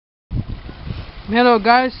Hello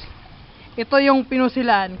guys, ito yung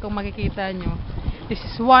Pinusilan kung makikita nyo. This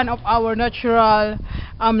is one of our natural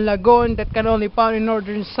lagoon that can only found in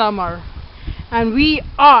northern summer. And we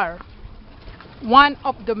are one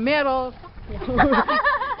of the middle.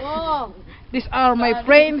 These are my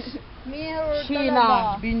friends,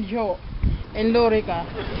 Sheila, Binjo, and Lorica.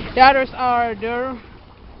 The others are there.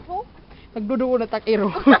 Nagdudugo na takiro.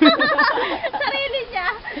 Sarili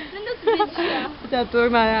niya. Nanusbid siya. Tato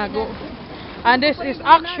na ako. And this is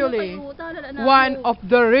actually one of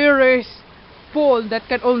the rarest pool that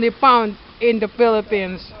can only found in the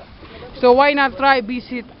Philippines. So why not try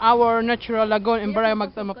visit our natural lagoon in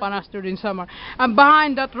Magtaon during summer? And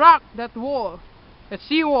behind that rock, that wall, that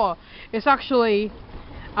sea wall, is actually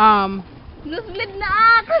Nusbid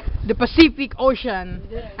na ako. the Pacific Ocean,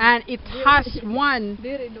 and it has one.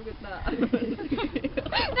 Nanunusbid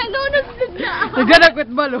na ako.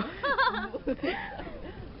 Naganakwit balo.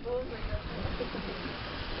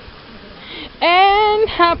 And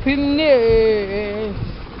happiness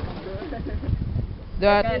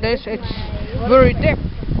that this it's very deep,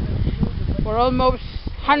 for almost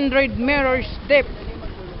 100 meters deep.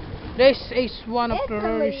 This is one of the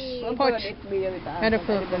rarest spots in the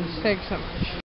Philippines. Thanks so much.